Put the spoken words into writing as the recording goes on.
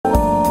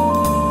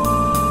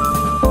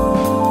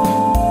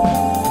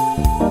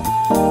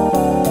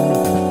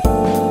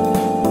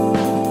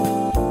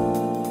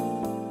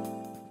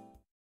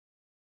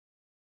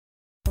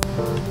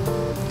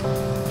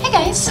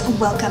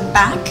welcome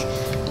back.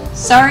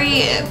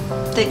 Sorry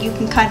that you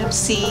can kind of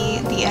see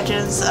the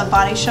edges of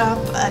Body Shop.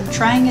 I'm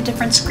trying a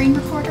different screen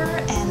recorder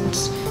and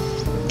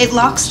it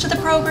locks to the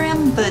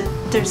program, but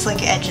there's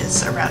like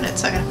edges around it,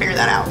 so I gotta figure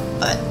that out.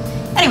 But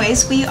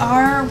anyways, we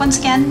are once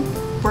again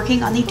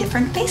working on the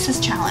Different Faces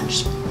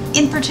challenge.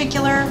 In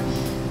particular,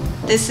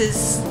 this is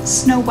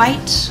Snow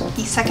White,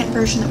 the second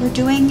version that we're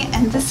doing,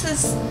 and this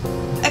is,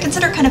 I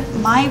consider kind of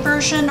my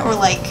version, or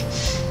like,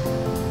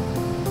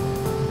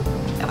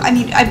 I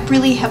mean, I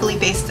really heavily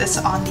based this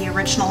on the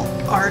original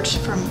art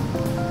from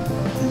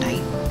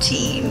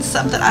 19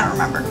 something, I don't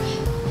remember.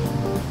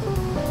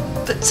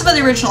 But some of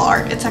the original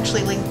art, it's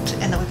actually linked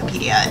in the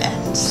Wikipedia,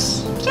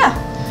 and yeah.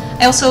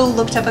 I also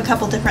looked up a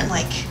couple different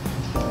like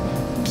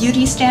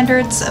beauty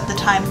standards of the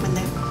time when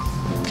the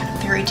kind of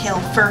fairy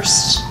tale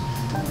first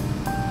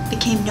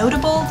became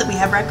notable, that we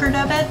have record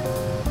of it.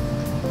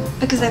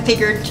 Because I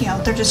figured, you know,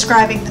 they're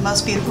describing the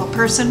most beautiful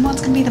person, well,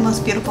 it's going to be the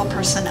most beautiful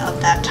person of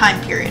that time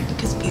period,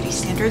 because beauty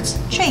standards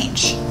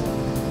change.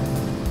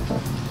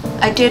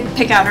 I did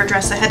pick out her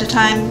dress ahead of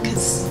time,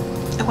 because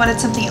I wanted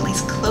something at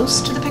least close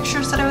to the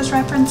pictures that I was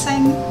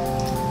referencing.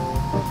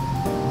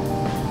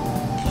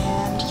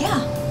 And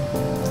yeah.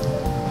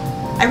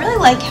 I really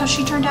like how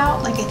she turned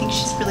out, like I think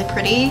she's really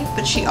pretty,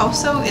 but she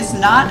also is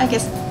not, I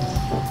guess,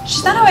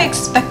 she's not how I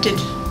expected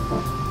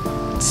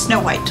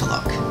Snow White to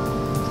look.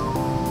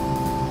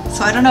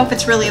 So I don't know if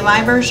it's really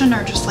my version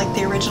or just like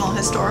the original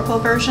historical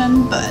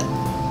version, but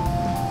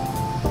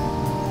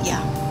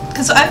yeah.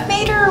 Because I've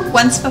made her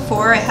once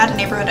before. I had a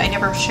neighborhood, I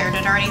never shared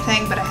it or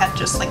anything, but I had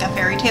just like a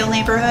fairy tale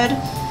neighborhood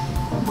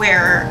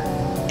where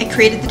I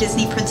created the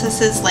Disney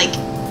princesses like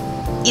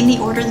in the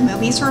order the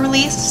movies were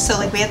released. So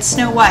like we had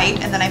Snow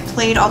White, and then I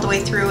played all the way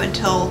through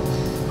until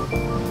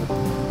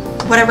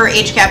whatever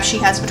age gap she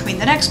has between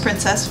the next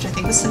princess, which I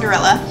think was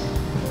Cinderella.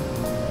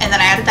 And then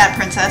I added that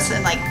princess,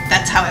 and like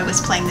that's how I was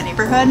playing the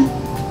neighborhood,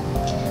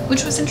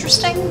 which was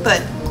interesting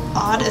but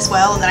odd as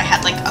well. And then I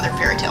had like other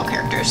fairy tale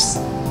characters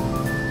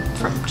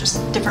from just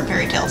different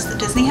fairy tales that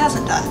Disney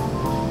hasn't done.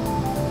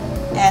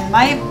 And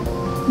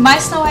my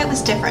Snow White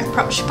was different.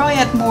 She probably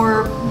had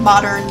more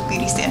modern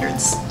beauty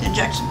standards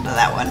injected into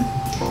that one.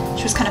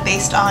 She was kind of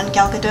based on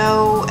Gal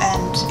Gadot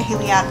and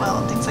Haley Atwell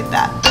and things like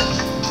that.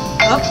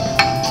 Oh,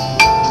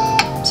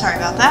 sorry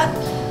about that.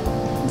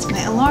 It's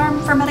my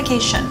alarm for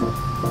medication.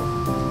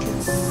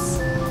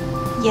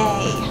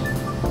 Yay.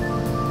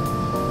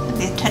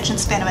 The attention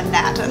span of a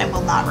gnat, and I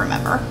will not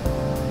remember.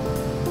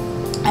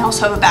 I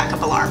also have a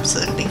backup alarm, so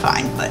it'll be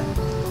fine, but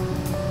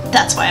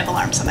that's why I have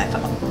alarms on my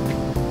phone.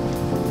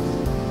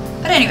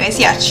 But anyways,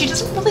 yeah, she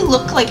doesn't really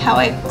look like how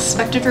I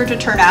expected her to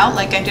turn out.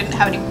 Like, I didn't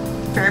have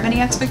very many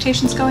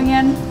expectations going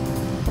in,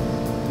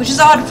 which is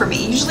odd for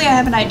me. Usually I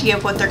have an idea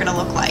of what they're gonna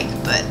look like,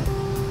 but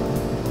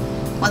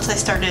once I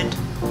started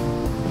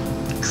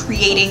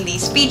creating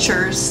these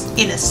features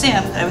in a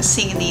sim that I was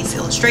seeing in these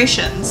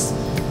illustrations,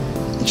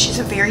 like she's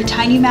a very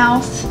tiny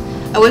mouth.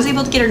 I was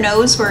able to get her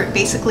nose where it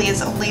basically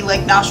is only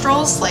like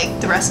nostrils,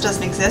 like the rest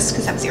doesn't exist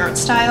because that was the art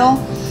style.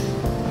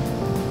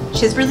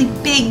 She has really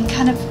big,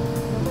 kind of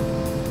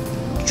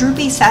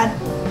droopy,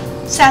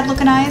 sad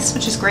looking eyes,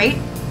 which is great.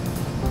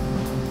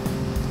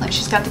 Like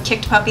she's got the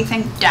kicked puppy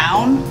thing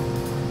down.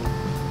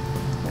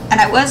 And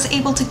I was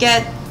able to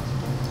get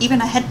even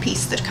a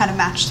headpiece that kind of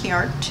matched the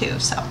art too,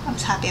 so I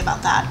was happy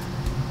about that.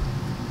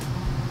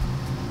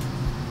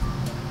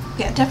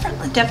 Yeah,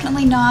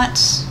 definitely not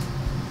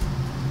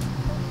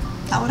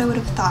what I would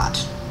have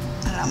thought.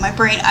 I don't know, my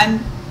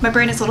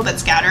brain is a little bit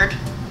scattered.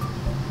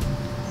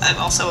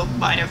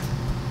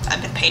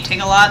 I've been painting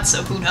a lot,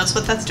 so who knows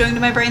what that's doing to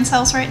my brain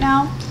cells right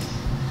now.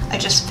 I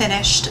just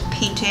finished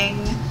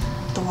painting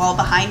the wall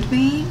behind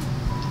me,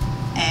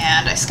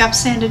 and I scuff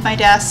sanded my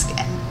desk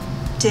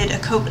and did a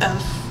coat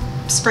of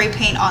spray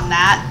paint on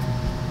that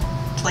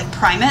to like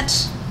prime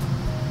it.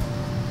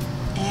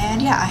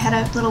 And yeah, I had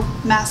a little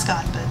mask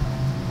on, but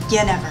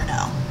you never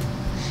know.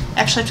 I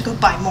actually have to go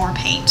buy more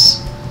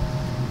paint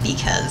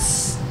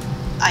because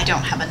I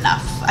don't have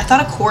enough. I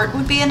thought a quart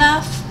would be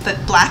enough,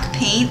 but black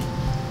paint,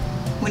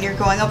 when you're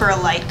going over a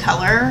light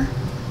color,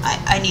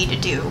 I need to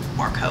do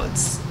more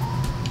coats.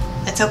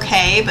 It's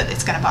okay, but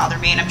it's gonna bother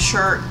me, and I'm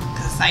sure,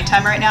 because it's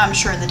nighttime right now, I'm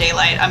sure in the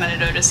daylight I'm gonna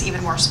notice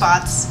even more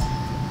spots.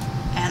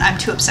 And I'm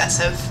too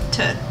obsessive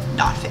to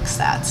not fix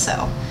that,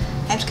 so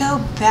I have to go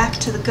back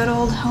to the good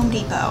old Home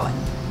Depot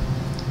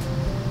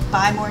and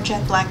buy more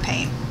jet black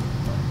paint.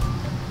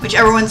 Which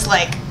everyone's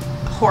like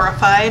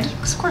horrified,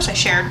 because of course I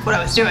shared what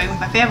I was doing with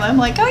my family. I'm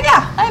like, oh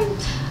yeah,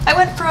 I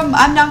went from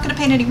I'm not going to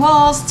paint any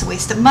walls, it's a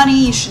waste of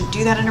money, you shouldn't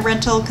do that in a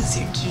rental, because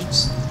you're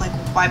just like,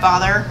 why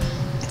bother?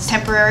 It's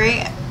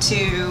temporary,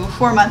 to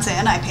 4 months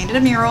in, I painted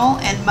a mural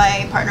in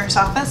my partner's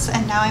office,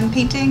 and now I'm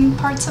painting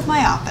parts of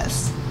my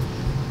office.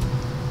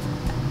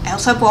 I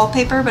also have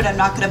wallpaper, but I'm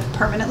not going to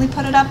permanently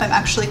put it up. I'm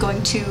actually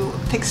going to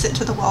fix it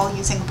to the wall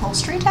using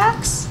upholstery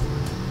tacks,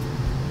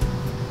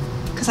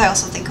 because I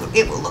also think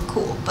it will look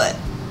cool, but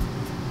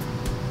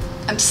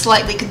I'm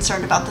slightly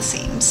concerned about the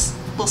seams.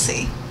 We'll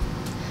see.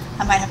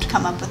 I might have to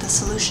come up with a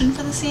solution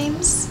for the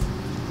seams.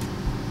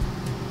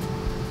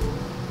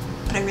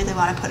 I really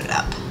want to put it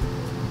up.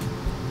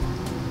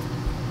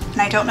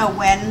 And I don't know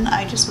when,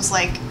 I just was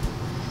like,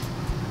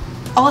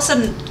 all of a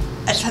sudden,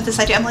 I just had this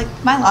idea, I'm like,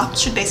 my loft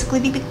should basically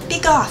be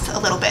goth a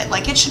little bit.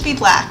 Like, it should be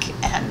black,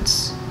 and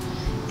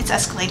it's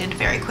escalated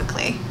very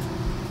quickly.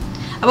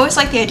 I've always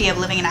liked the idea of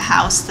living in a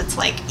house that's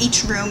like,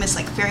 each room is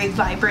like very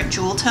vibrant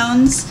jewel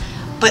tones,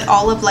 but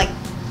all of like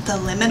the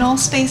liminal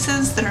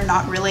spaces that are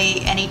not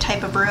really any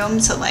type of room,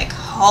 so like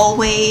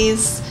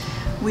hallways,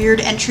 weird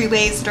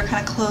entryways that are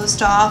kind of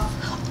closed off,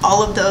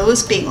 all of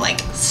those being like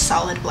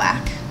solid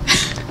black.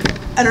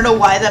 I don't know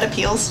why that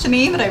appeals to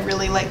me, but I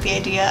really like the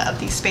idea of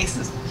these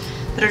spaces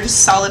that are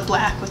just solid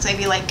black with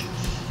maybe like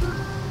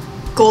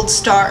gold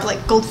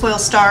foil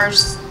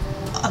stars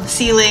on the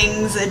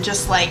ceilings and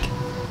just like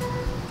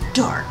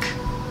dark.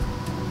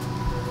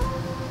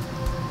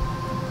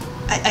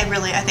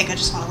 I think I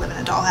just want to live in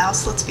a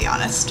dollhouse, let's be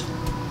honest.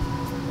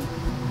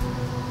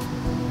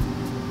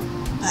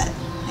 But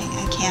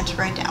I can't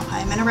right now.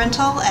 I'm in a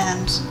rental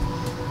and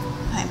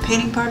I'm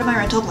painting part of my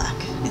rental black.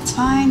 It's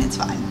fine, it's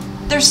fine.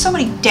 There's so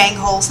many dang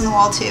holes in the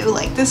wall too.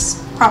 Like,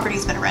 this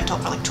property's been a rental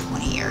for like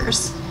 20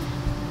 years.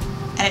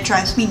 And it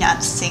drives me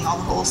nuts seeing all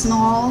the holes in the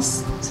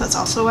walls. So that's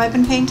also why I've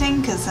been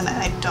painting, because then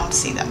I don't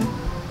see them.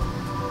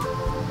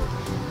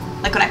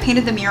 Like when I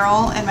painted the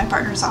mural in my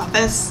partner's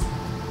office,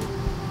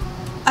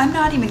 I'm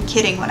not even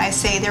kidding when I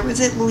say there was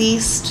at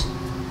least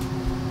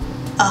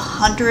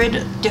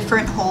 100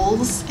 different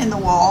holes in the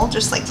wall,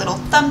 just like little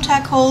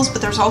thumbtack holes,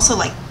 but there's also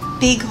like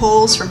big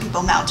holes from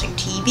people mounting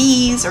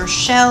TVs or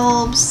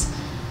shelves.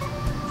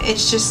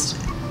 It's just,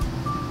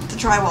 the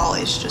drywall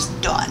is just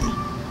done.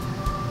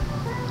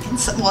 In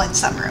some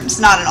rooms,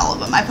 not in all of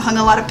them. I've hung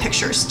a lot of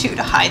pictures too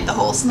to hide the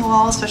holes in the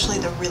wall, especially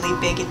the really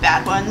big and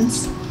bad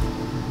ones.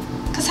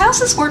 Because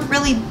houses weren't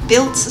really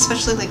built,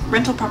 especially like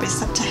rental properties,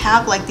 stuff, to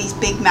have like these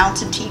big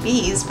mounted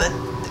TVs, but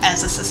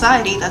as a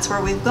society, that's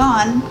where we've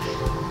gone.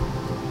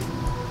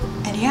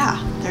 And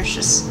yeah, there's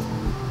just,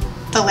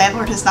 the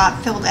landlord has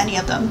not filled any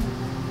of them.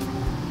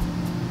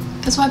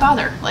 Because why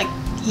bother? Like,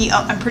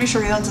 I'm pretty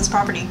sure he owns this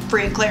property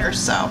free and clear,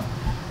 so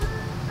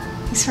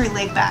he's very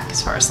laid back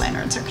as far as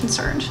landlords are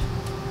concerned.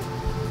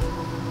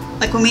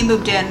 Like when we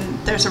moved in,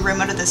 there's a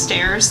room under the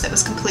stairs that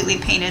was completely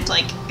painted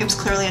like it was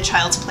clearly a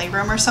child's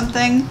playroom or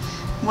something.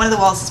 One of the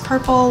walls is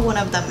purple, one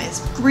of them is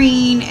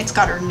green, it's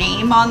got her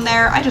name on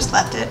there. I just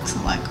left it because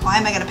I'm like, why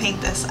am I going to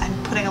paint this?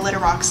 I'm putting a litter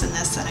box in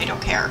this and I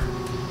don't care.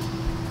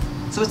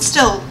 So it's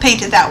still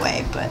painted that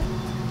way, but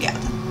yeah,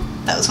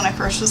 that was when I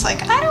first was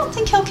like, I don't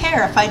think he'll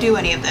care if I do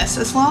any of this,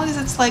 as long as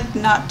it's like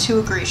not too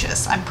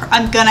egregious.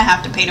 I'm gonna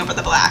have to paint over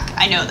the black,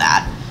 I know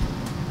that.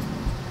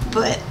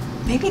 But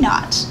maybe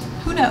not,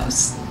 who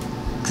knows?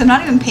 Because I'm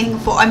not even painting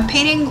full, I'm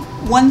painting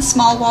one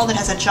small wall that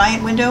has a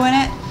giant window in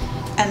it,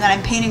 and then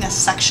I'm painting a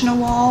sectional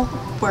wall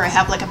where I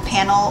have like a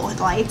panel with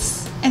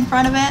lights in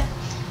front of it.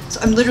 So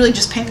I'm literally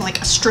just painting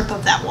like a strip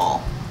of that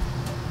wall.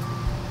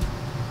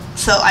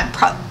 So I'm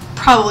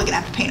probably gonna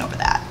have to paint over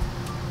that.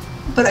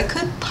 But I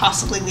could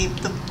possibly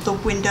leave the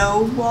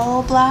window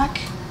wall black.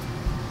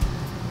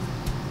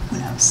 Who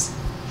knows?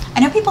 I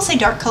know people say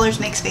dark colors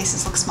make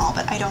spaces look small,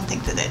 but I don't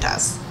think that it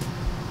does.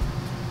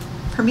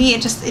 For me,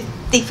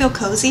 they feel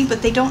cozy,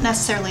 but they don't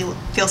necessarily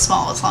feel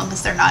small as long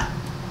as they're not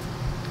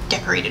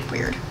decorated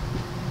weird.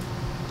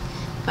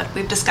 But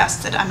we've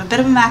discussed that I'm a bit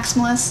of a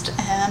maximalist,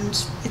 and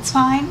it's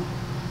fine.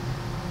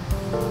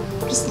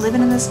 Just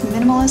living in this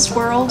minimalist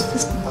world,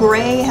 this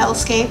gray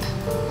hellscape.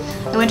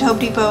 I went to Home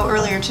Depot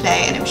earlier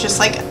today, and it was just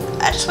like,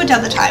 I just went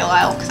down the tile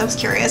aisle because I was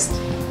curious,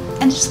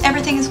 and just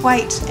everything is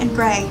white and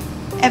gray.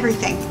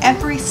 Everything.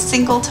 Every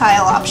single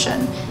tile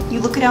option. You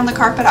look down the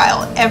carpet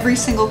aisle, every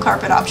single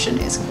carpet option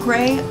is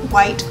gray,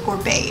 white, or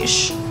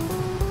beige.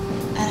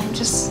 And I'm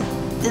just,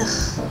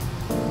 ugh.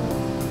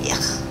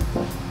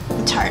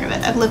 I'm tired of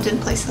it. I've lived in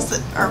places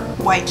that are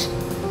white,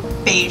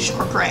 beige,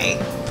 or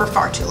gray for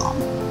far too long.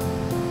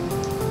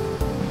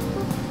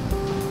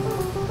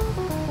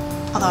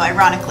 Although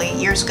ironically,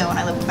 years ago when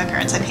I lived with my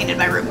parents, I painted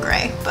my room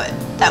gray, but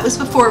that was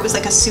before it was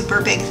like a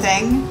super big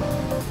thing.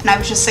 And I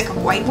was just sick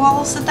of white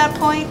walls at that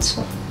point,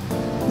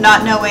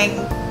 not knowing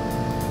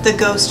the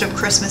ghost of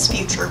Christmas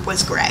future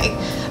was gray.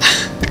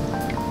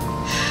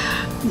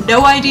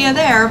 No idea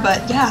there,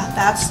 but yeah,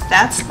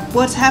 that's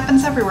what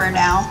happens everywhere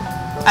now.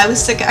 I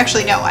was sick,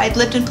 actually no, I'd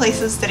lived in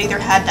places that either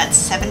had that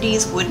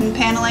 70s wooden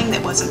paneling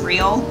that wasn't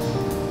real,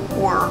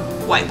 or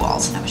white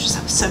walls, and I was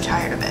so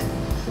tired of it.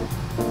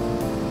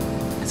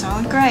 And so I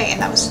went gray,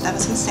 and that was a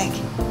mistake.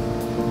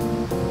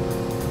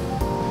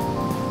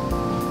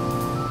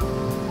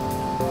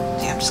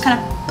 I'm just kind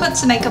of putting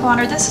some makeup on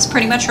her. This is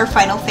pretty much her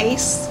final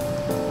face.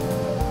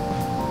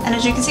 And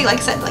as you can see, like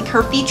I said, like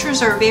her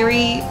features are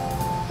very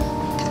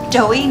kind of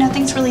doughy.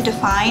 Nothing's really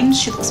defined.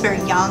 She looks very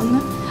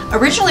young.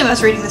 Originally when I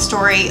was reading the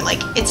story,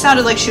 like it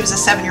sounded like she was a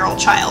 7-year-old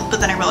child, but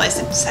then I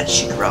realized it said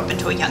she grew up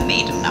into a young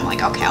maiden, and I'm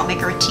like, okay, I'll make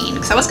her a teen,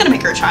 because I was going to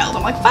make her a child.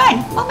 I'm like,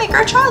 fine, I'll make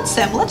her a child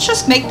sim. Let's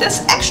just make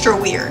this extra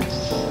weird.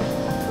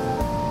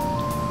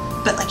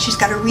 But like she's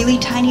got a really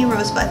tiny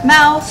rosebud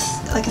mouth.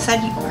 Like I said,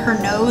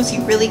 her nose,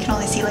 you really can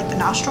only see like the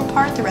nostril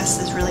part. The rest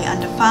is really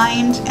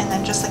undefined. And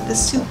then just like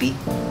this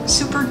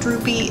super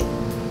droopy,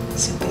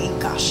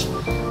 gosh,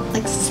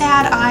 like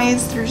sad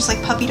eyes. They're just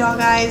like puppy dog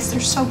eyes.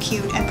 They're so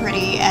cute and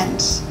pretty, and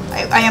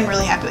I am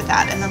really happy with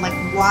that. And then like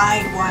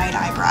wide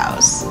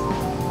eyebrows.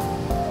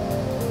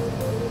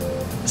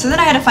 So then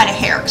I had to find a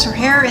hair, because her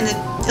hair in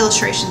the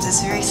illustrations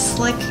is very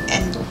slick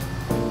and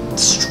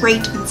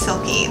straight and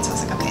silky, and so I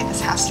was like, okay,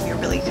 this has to be a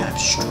really kind of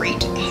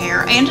straight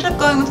hair. I ended up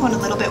going with one a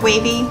little bit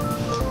wavy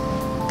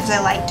because I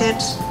liked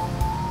it,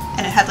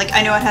 and it had like,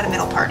 I know it had a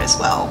middle part as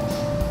well,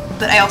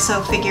 but I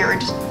also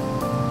figured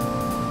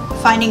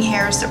finding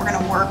hairs that were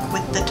going to work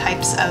with the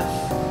types of,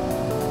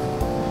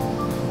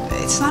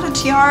 it's not a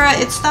tiara,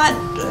 it's not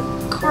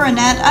a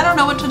coronet, I don't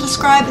know what to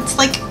describe. It's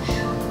like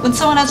when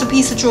someone has a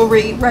piece of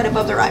jewelry right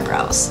above their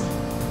eyebrows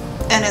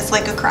and it's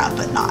like a crown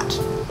but not,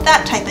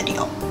 that type of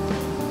deal.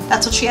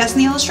 That's what she has in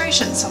the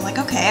illustration. So I'm like,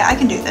 okay, I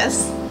can do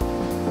this.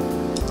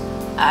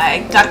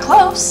 I got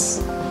close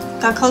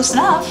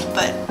enough,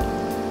 but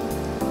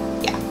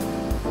yeah.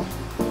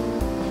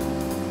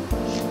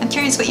 I'm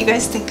curious what you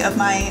guys think of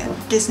my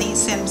Disney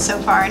Sims so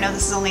far. I know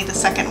this is only the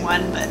second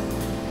one, but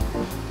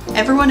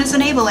everyone is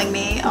enabling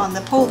me on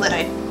the poll that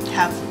I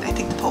have. I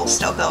think the poll's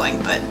still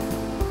going, but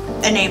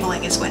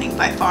enabling is winning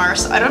by far.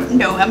 So I don't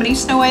know how many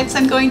Snow Whites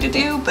I'm going to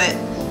do, but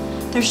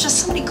there's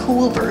just so many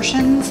cool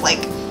versions.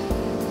 Like,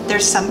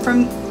 there's some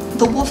from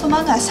The Wolf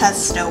Among Us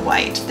has Snow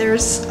White.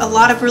 There's a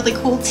lot of really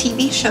cool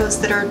TV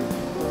shows that are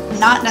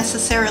not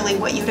necessarily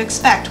what you'd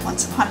expect.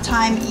 Once Upon a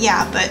Time,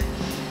 yeah, but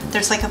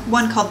there's like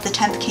one called The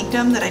 10th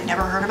Kingdom that I'd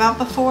never heard about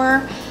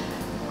before.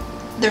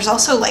 There's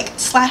also like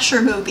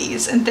slasher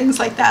movies and things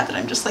like that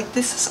I'm just like,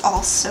 this is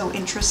all so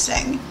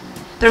interesting.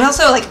 There's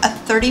also like a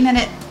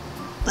 30-minute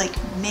like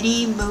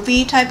mini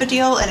movie type of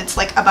deal, and it's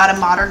like about a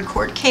modern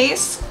court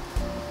case.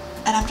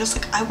 And I'm just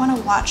like, I want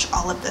to watch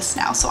all of this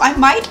now. So I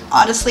might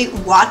honestly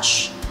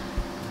watch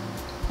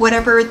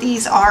whatever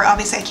these are.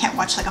 Obviously, I can't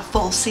watch like a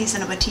full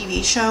season of a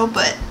TV show,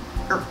 but,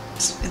 or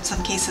in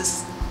some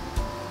cases,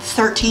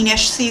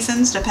 13-ish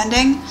seasons,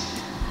 depending.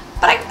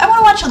 But I want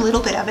to watch a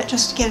little bit of it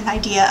just to get an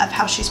idea of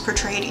how she's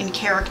portrayed in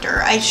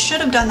character. I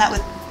should have done that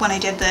with when I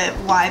did the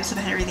Wives of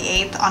Henry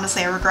VIII.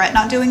 Honestly, I regret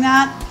not doing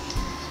that.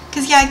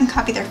 Because yeah, I can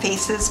copy their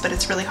faces, but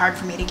it's really hard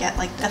for me to get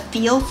like a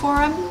feel for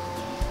them.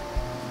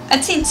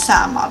 I'd seen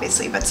some,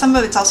 obviously, but some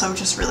of it's also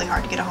just really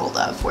hard to get a hold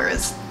of,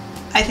 whereas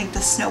I think the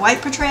Snow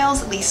White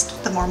portrayals, at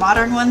least the more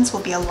modern ones,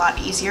 will be a lot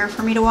easier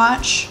for me to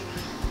watch.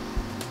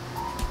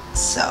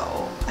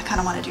 So I kind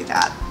of want to do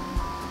that.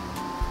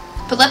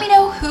 But let me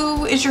know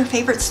who is your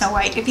favorite Snow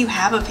White, if you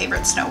have a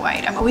favorite Snow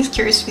White. I'm always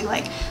curious to be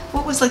like,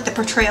 what was like the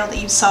portrayal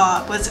that you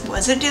saw?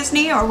 Was it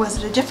Disney or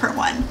was it a different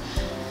one?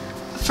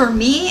 For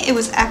me, it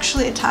was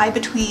actually a tie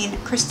between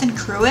Kristen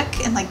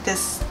Cruick and like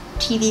this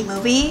TV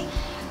movie,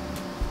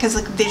 because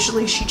like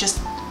visually she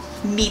just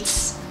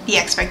meets the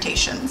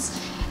expectations,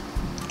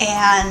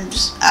 and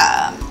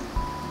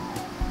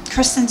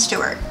Kristen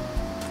Stewart,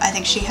 I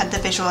think she had the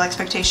visual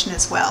expectation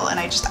as well, and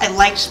I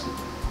liked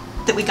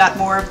that we got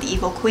more of the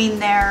evil queen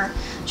there.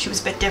 She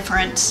was a bit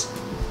different.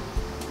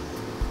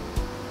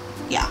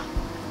 Yeah,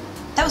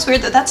 that was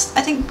weird.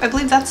 I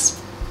believe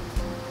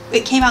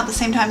it came out the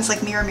same time as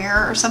like Mirror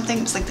Mirror or something.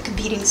 It was like the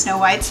competing Snow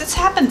Whites. This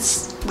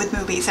happens with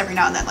movies every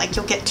now and then, like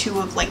you'll get two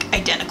of like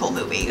identical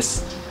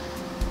movies.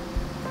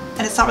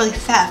 And it's not really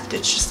theft,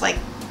 it's just like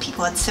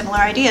people had similar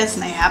ideas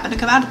and they happened to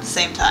come out at the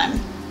same time.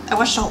 I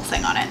watched the whole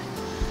thing on it,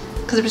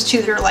 because there was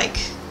two that are like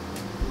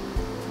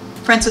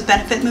Friends with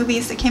Benefit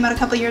movies that came out a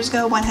couple years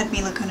ago. One had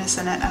Mila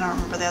Kunis in it, I don't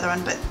remember the other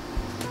one, but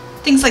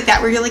things like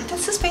that where you're like,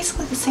 this is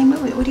basically the same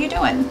movie, what are you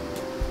doing?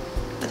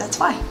 But that's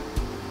why.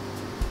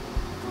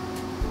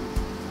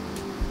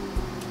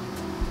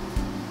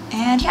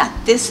 And yeah,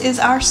 this is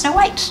our Snow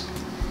White.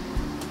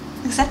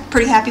 Like I said,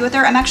 pretty happy with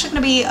her. I'm actually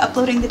going to be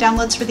uploading the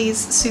downloads for these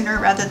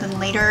sooner rather than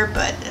later,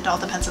 but it all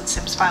depends on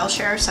Sims file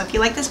share. So if you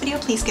like this video,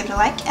 please give it a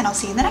like, and I'll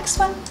see you in the next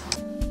one.